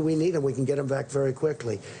them. When we need them, we can get them back very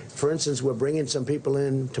quickly. For instance, we're bringing some people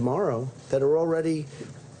in tomorrow that are already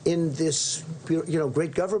in this,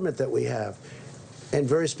 great government that we have, and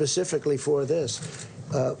very specifically for this.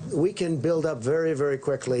 We can build up very, very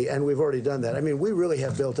quickly, and we've already done that. I mean, we really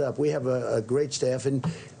have built up. We have a great staff, and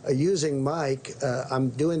using Mike, I'm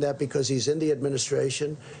doing that because he's in the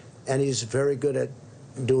administration, and he's very good at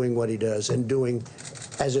doing what he does and doing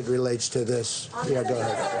as it relates to this. Yeah, go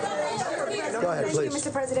ahead. Go ahead, Thank you, please.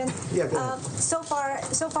 Mr. President. Yeah, go ahead. So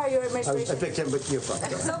far, your administration. I picked him, but you're fine.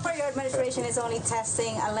 So far, your administration is only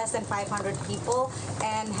testing less than 500 people,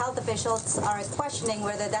 and health officials are questioning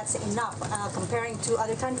whether that's enough, comparing to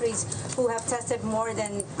other countries who have tested more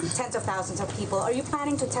than tens of thousands of people. Are you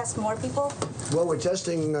planning to test more people? Well, we're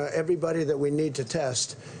testing everybody that we need to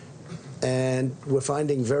test, and we're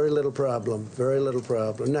finding very little problem, very little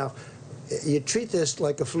problem. Now, you treat this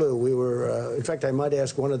like a flu. We were, in fact, I might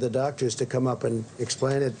ask one of the doctors to come up and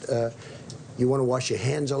explain it. You want to wash your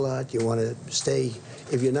hands a lot. You want to stay,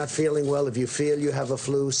 if you're not feeling well, if you feel you have a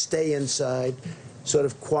flu, stay inside, sort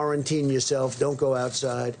of quarantine yourself, don't go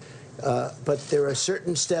outside. But there are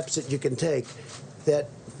certain steps that you can take that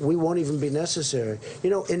we won't even be necessary. You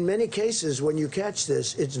know, in many cases, when you catch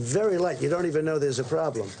this, it's very light. You don't even know there's a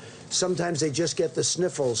problem. Sometimes they just get the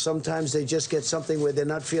sniffles. Sometimes they just get something where they're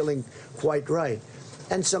not feeling quite right.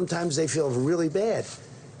 And sometimes they feel really bad.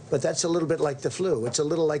 But that's a little bit like the flu. It's a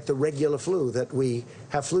little like the regular flu that we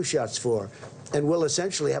have flu shots for. And we'll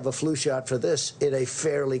essentially have a flu shot for this in a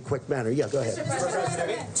fairly quick manner. Yeah, go ahead. Mr.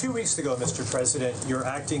 President, 2 weeks ago, Mr. President, your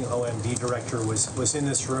acting OMB director was in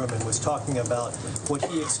this room and was talking about what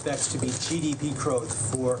he expects to be GDP growth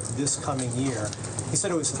for this coming year. He said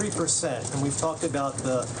it was 3%, and we've talked about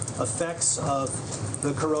the effects of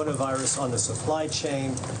the coronavirus on the supply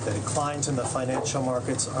chain, the declines in the financial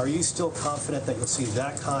markets. Are you still confident that you'll see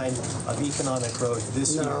that kind of economic growth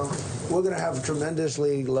this year? No, we're going to have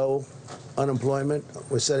tremendously low unemployment.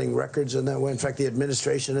 We're setting records in that way. In fact, the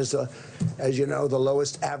administration is, as you know, the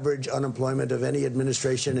lowest average unemployment of any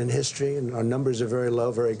administration in history, and our numbers are very low,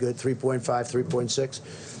 very good, 3.5,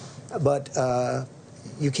 3.6. But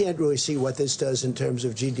you can't really see what this does in terms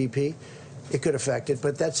of GDP. It could affect it,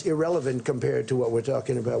 but that's irrelevant compared to what we're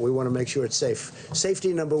talking about. We want to make sure it's safe.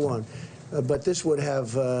 Safety, number one. But this would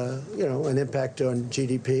have, you know, an impact on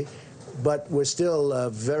GDP. But we're still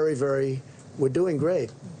we're doing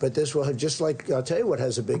great. But this will have, just like, I'll tell you what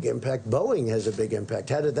has a big impact. Boeing has a big impact.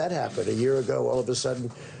 How did that happen? A year ago, all of a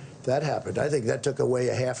sudden, that happened. I think that took away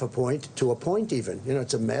a half a point to a point even. You know,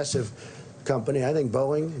 it's a massive company. I think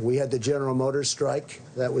Boeing, we had the General Motors strike.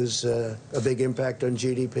 That was a big impact on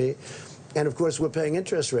GDP. And, of course, we're paying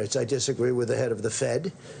interest rates. I disagree with the head of the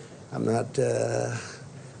Fed.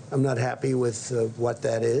 I'm not happy with what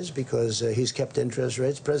that is, because he's kept interest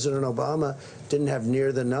rates. President Obama didn't have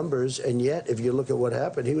near the numbers, and yet, if you look at what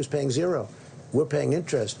happened, he was paying zero. We're paying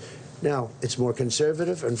interest. Now, it's more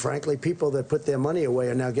conservative, and frankly, people that put their money away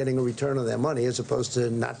are now getting a return on their money as opposed to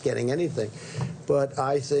not getting anything. But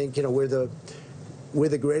I think, you know, we're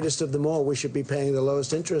the greatest of them all. We should be paying the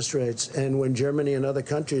lowest interest rates. And when Germany and other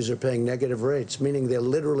countries are paying negative rates, meaning they're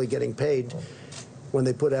literally getting paid when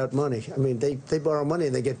they put out money. I mean, they borrow money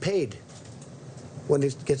and they get paid when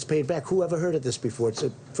it gets paid back. Who ever heard of this before? It's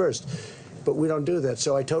a first. But we don't do that.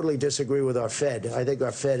 So I totally disagree with our Fed. I think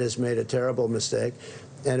our Fed has made a terrible mistake,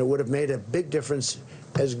 and it would have made a big difference,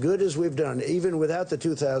 as good as we've done, even without the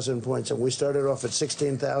 2,000 points. And we started off at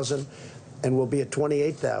 16,000, and we'll be at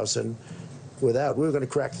 28,000 without. We were going to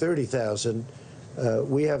crack 30,000.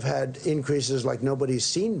 We have had increases like nobody's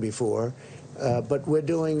seen before. But we're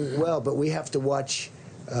doing well, but we have to watch.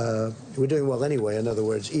 We're doing well anyway, in other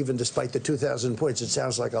words, even despite the 2,000 points. It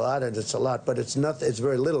sounds like a lot, and it's a lot, but it's not. It's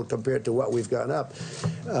very little compared to what we've gone up.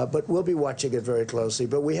 But we'll be watching it very closely.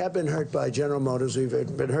 But we have been hurt by General Motors.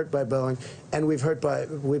 We've been hurt by Boeing, and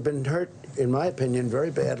we've been hurt, in my opinion,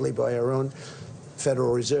 very badly by our own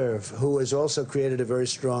Federal Reserve, who has also created a very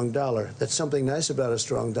strong dollar. That's something nice about a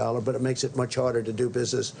strong dollar, but it makes it much harder to do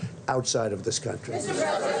business outside of this country.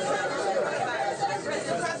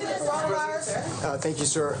 Thank you,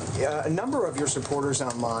 sir. A number of your supporters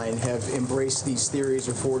online have embraced these theories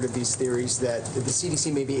or forwarded these theories that the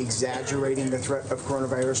CDC may be exaggerating the threat of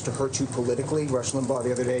coronavirus to hurt you politically. Rush Limbaugh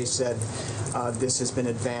the other day said this has been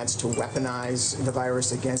advanced to weaponize the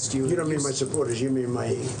virus against you. You don't mean my supporters. You mean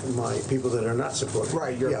my people that are not supporters.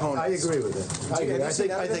 Right, your opponents. I agree with it. I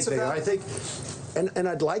agree. I think, and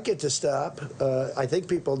I'd like it to stop. I think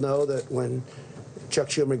people know that when Chuck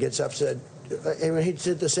Schumer gets upset, I mean, he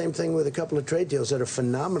did the same thing with a couple of trade deals that are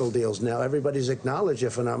phenomenal deals now. Everybody's acknowledged they're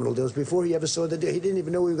phenomenal deals. Before he ever saw the deal, he didn't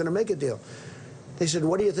even know we were going to make a deal. They said,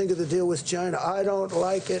 what do you think of the deal with China? I don't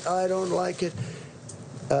like it. I don't like it.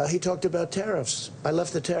 He talked about tariffs. I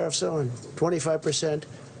left the tariffs on, 25%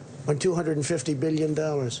 on $250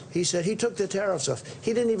 billion. He said he took the tariffs off.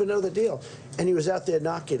 He didn't even know the deal. And he was out there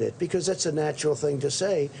knocking it, because that's a natural thing to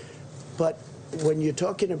say. But when you're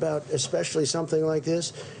talking about especially something like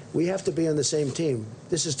this, we have to be on the same team.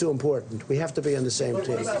 This is too important. We have to be on the same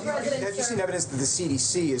team. Have you seen evidence that the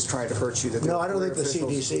CDC is trying to hurt you? That No, I don't think the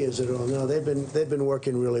CDC is at all. No, they've been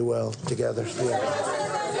working really well together. Yeah.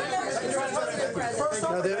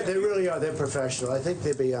 No, they really are. They're professional. I think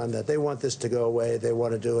they're beyond that. They want this to go away. They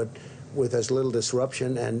want to do it with as little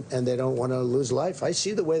disruption, and they don't want to lose life. I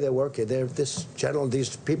see the way they're working. This gentleman,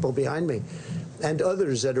 these people behind me, and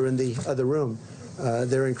others that are in the other room.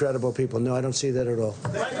 They're incredible people. No, I don't see that at all.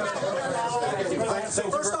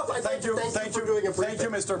 First off, thank you,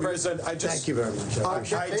 Mr. President. Thank you very much.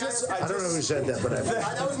 I don't know who said that, but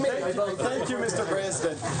that was me. Thank you, Mr.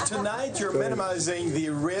 President. Tonight, you're minimizing the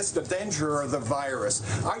risk, the danger of the virus.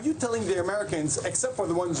 Are you telling the Americans, except for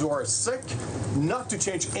the ones who are sick, not to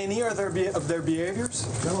change any of their behaviors?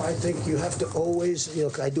 No, I think you have to always,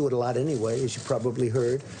 I do it a lot anyway, as you probably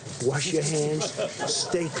heard. Wash your hands,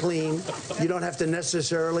 stay clean. You don't have to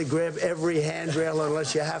necessarily grab every handrail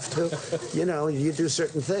unless you have to. You do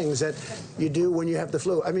certain things that you do when you have the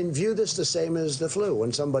flu. I mean, view this the same as the flu.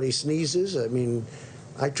 When somebody sneezes, I mean,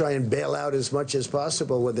 I try and bail out as much as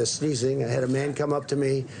possible with the sneezing. I had a man come up to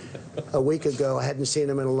me a week ago. I hadn't seen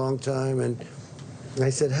him in a long time, and I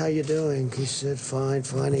said, "How you doing?" He said, "Fine,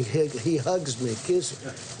 fine." He hugs me, kisses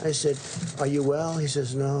me. I said, "Are you well?" He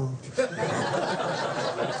says, "No."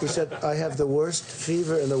 He said, "I have the worst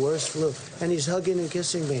fever and the worst flu," and he's hugging and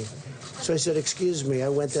kissing me. So I said, "Excuse me." I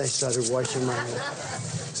went there, I started washing my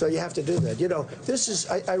hands. So you have to do that. This is,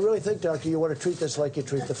 I really think, Doctor, you want to treat this like you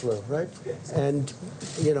treat the flu, right? And,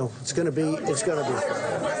 it's going to be. I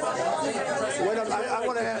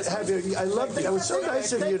want to have you, I love you. It was so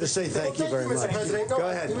nice of you to say thank you very much. Go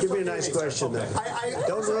ahead, give me a nice question then.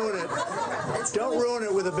 Don't ruin it. Don't ruin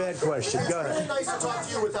it with a bad question. Go ahead. It's really nice to talk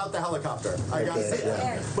to you without the helicopter. I got to say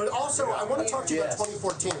that. But also, I want to talk to you about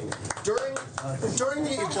 2014. During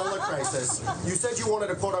the Ebola crisis, you said you wanted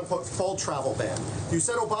a quote-unquote full travel ban. You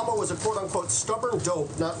said Obama was a quote-unquote stubborn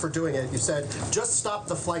dope, not for doing it. You said, just stop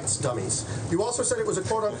the flights, dummies. You also said it was a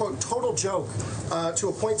quote-unquote total joke to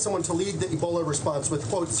appoint someone to lead the Ebola response with,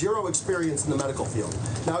 quote, zero experience in the medical field.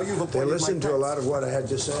 Now you've appointed They listened to a lot of what I had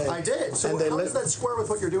to say. I did. So how does that square with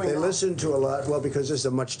what you're doing now? They listened to a lot, well, because this is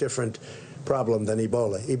a much different problem than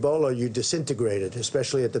Ebola. Ebola, you disintegrated,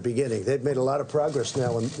 especially at the beginning. They've made a lot of progress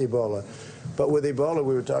now in Ebola. But with Ebola,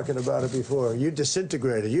 we were talking about it before, you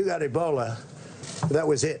disintegrated. You got Ebola. That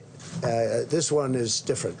was it. This one is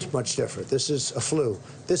different, much different. This is a flu.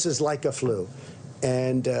 This is like a flu.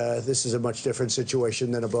 And this is a much different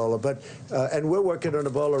situation than Ebola. But and we're working on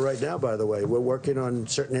Ebola right now, by the way. We're working on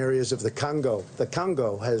certain areas of the Congo. The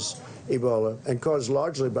Congo has Ebola, and caused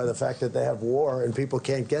largely by the fact that they have war and people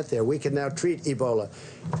can't get there. We can now treat Ebola.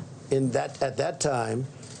 At that time,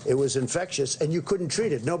 it was infectious, and you couldn't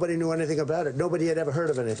treat it. Nobody knew anything about it. Nobody had ever heard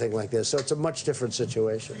of anything like this. So it's a much different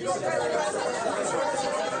situation.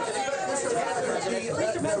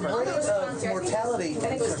 Mortality. I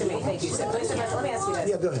think it was to me. Thank you. So, let me ask you this.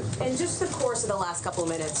 Yeah, go ahead. In just the course of the last couple of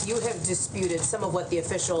minutes, you have disputed some of what the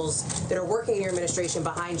officials that are working in your administration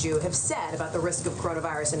behind you have said about the risk of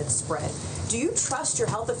coronavirus and its spread. Do you trust your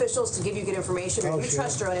health officials to give you good information, or do you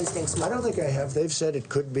trust your own instincts more? I don't think I have. They've said it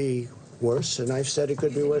could be worse, and I've said it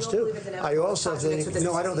could be worse too. I also think,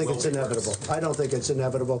 no, I don't think it's inevitable. I don't think it's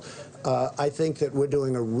inevitable. I think that we're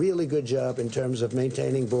doing a really good job in terms of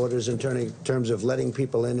maintaining borders, in terms of letting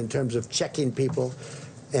people in terms of checking people.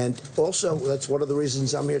 And also, that's one of the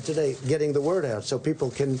reasons I'm here today, getting the word out so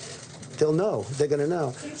people can, they'll know. They're going to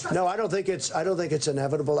know. No, I don't think it's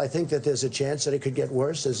inevitable. I think that there's a chance that it could get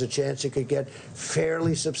worse. There's a chance it could get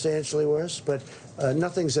fairly substantially worse, but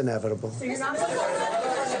nothing's inevitable. So you're not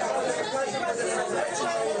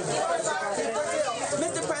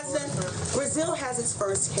Mr. President, Brazil has its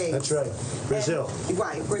first case. That's right. Brazil.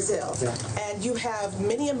 Right, Brazil. Yeah. And you have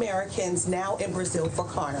many Americans now in Brazil for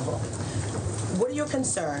Carnival. What are your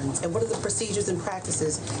concerns, and what are the procedures and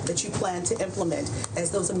practices that you plan to implement as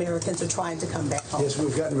those Americans are trying to come back home? Yes,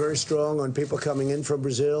 we've gotten very strong on people coming in from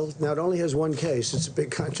Brazil. Now, it only has one case. It's a big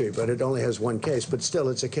country, but it only has one case. But still,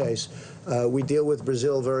 it's a case. We deal with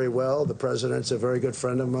Brazil very well. The president's a very good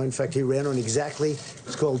friend of mine. In fact, he ran on exactly,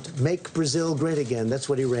 it's called Make Brazil Great Again. That's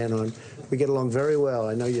what he ran on. We get along very well.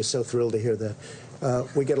 I know you're so thrilled to hear that.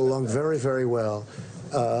 We get along very, very well.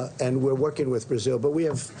 And we're working with Brazil, but we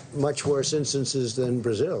have much worse instances than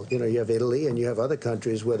Brazil. You know, you have Italy and you have other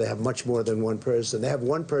countries where they have much more than one person. They have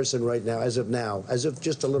one person right now, as of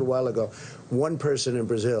just a little while ago, one person in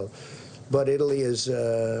Brazil. But Italy is,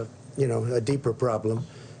 you know, a deeper problem.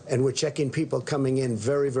 and we're checking people coming in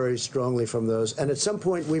very, very strongly from those. And at some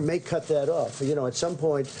point, we may cut that off. You know, at some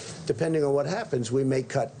point, depending on what happens, we may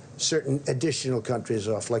cut certain additional countries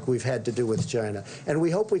off, like we've had to do with China. And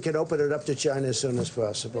we hope we can open it up to China as soon as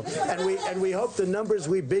possible. And we hope the numbers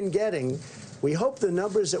we've been getting, we hope the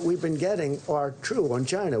numbers that we've been getting are true on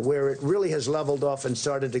China, where it really has leveled off and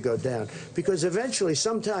started to go down. Because eventually,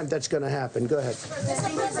 sometime, that's going to happen. Go ahead.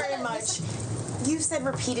 Thank you very much. You've said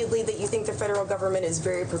repeatedly that you think the federal government is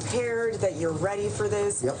very prepared, that you're ready for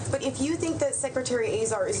this. Yep. But if you think that Secretary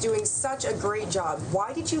Azar is doing such a great job,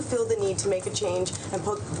 why did you feel the need to make a change and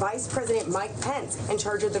put Vice President Mike Pence in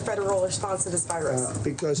charge of the federal response to this virus?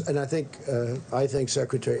 Because, and I think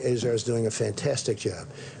Secretary Azar is doing a fantastic job.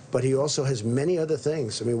 But he also has many other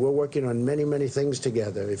things. I mean, we're working on many, many things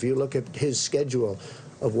together. If you look at his schedule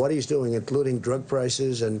of what he's doing, including drug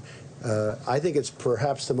prices, and I think it's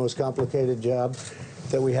perhaps the most complicated job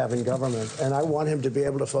that we have in government. And I want him to be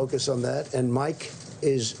able to focus on that. And Mike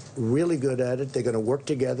is really good at it. They're going to work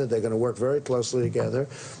together. They're going to work very closely together.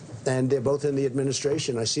 And they're both in the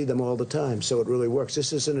administration. I see them all the time, so it really works.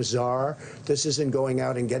 This isn't a czar. This isn't going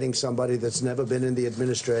out and getting somebody that's never been in the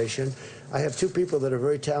administration. I have two people that are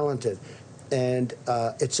very talented, and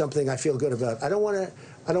it's something I feel good about. I don't want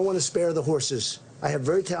to spare the horses. I have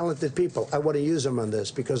very talented people. I want to use them on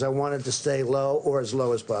this because I want it to stay low or as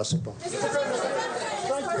low as possible.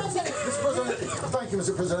 Thank you,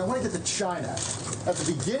 Mr. President. I want to get to China. At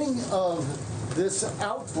the beginning of this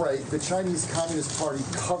outbreak, the Chinese Communist Party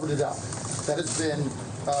covered it up. That has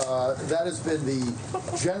been the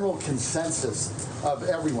general consensus of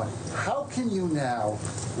everyone. How can you now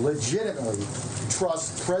legitimately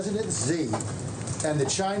trust President Xi and the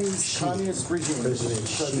Chinese Communist regime, President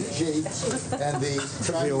Xi, and the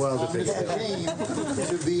Chinese Communist regime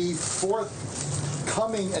to be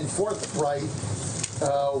forthcoming and forthright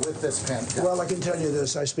with this pandemic? Well, I can tell you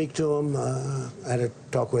this. I speak to him. I had a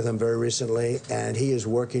talk with him very recently, and he is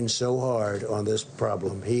working so hard on this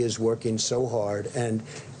problem. He is working so hard, and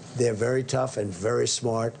they're very tough and very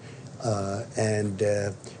smart,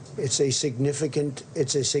 it's a significant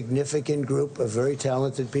group of very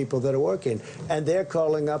talented people that are working. And they're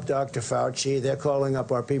calling up Dr. Fauci. They're calling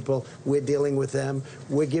up our people. We're dealing with them.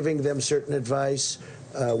 We're giving them certain advice.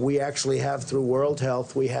 We actually have, through World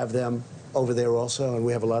Health, we have them over there also, and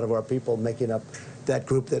we have a lot of our people making up that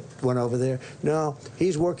group that went over there. No,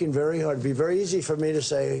 he's working very hard. It'd be very easy for me to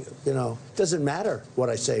say, you know, it doesn't matter what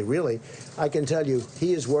I say, really. I can tell you,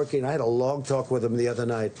 he is working. I had a long talk with him the other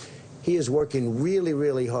night. He is working really,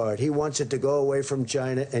 really hard. He wants it to go away from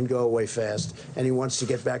China and go away fast, and he wants to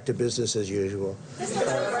get back to business as usual. Because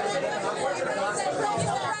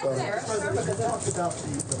I talked about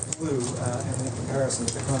the flu and in comparison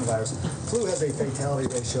to the coronavirus. Flu has a fatality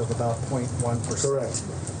ratio of about 0.1%. Correct.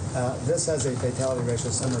 This has a fatality ratio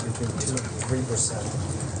somewhere between 2 and 3%.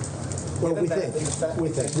 Well, we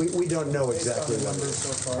don't know exactly what it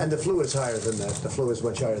is. And the flu is higher than that. The flu is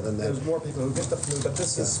much higher than that. There's more people who get the flu, but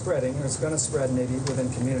this is spreading, or it's going to spread maybe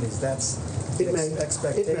within communities. That's the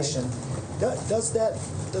expectation. Does that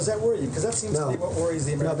worry you? Because that seems to be what worries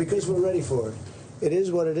the American people. No, because we're ready for it. It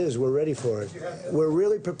is what it is. We're ready for it. We're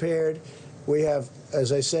really prepared. We have,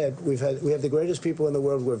 as I said, we have the greatest people in the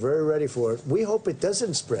world. We're very ready for it. We hope it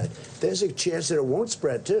doesn't spread. There's a chance that it won't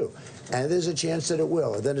spread, too. And there's a chance that it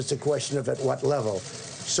will. And then it's a question of at what level.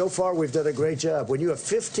 So far, we've done a great job. When you have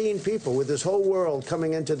 15 people with this whole world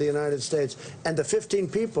coming into the United States, and the 15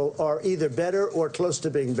 people are either better or close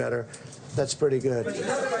to being better, that's pretty good. All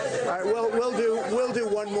right, we'll do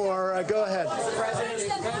one more. Go ahead.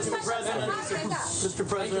 Mr.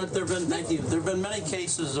 President, there have been many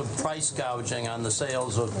cases of price gouging on the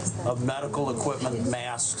sales of medical equipment,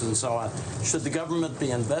 masks, and so on. Should the government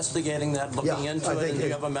be investigating that, looking into it, and do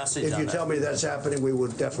you have a message on that? If you tell me that's happening, we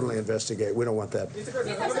would definitely investigate. We don't want that.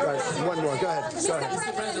 All right, one more. Go ahead. Go ahead.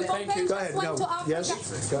 Mr. President, thank you. Go ahead. No. Yes?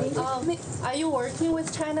 Go ahead. Are you working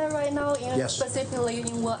with China right now, specifically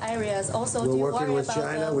in what areas? Also, we're working with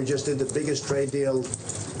China. We just did the biggest trade deal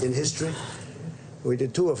in history. We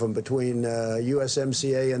did 2 of them between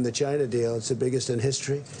USMCA and the China deal. It's the biggest in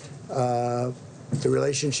history. The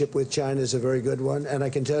relationship with China is a very good one. And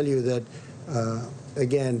I can tell you that,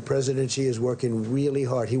 again, President Xi is working really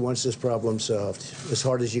hard. He wants this problem solved as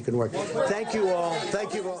hard as you can work. Thank you all.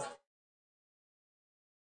 Thank you all.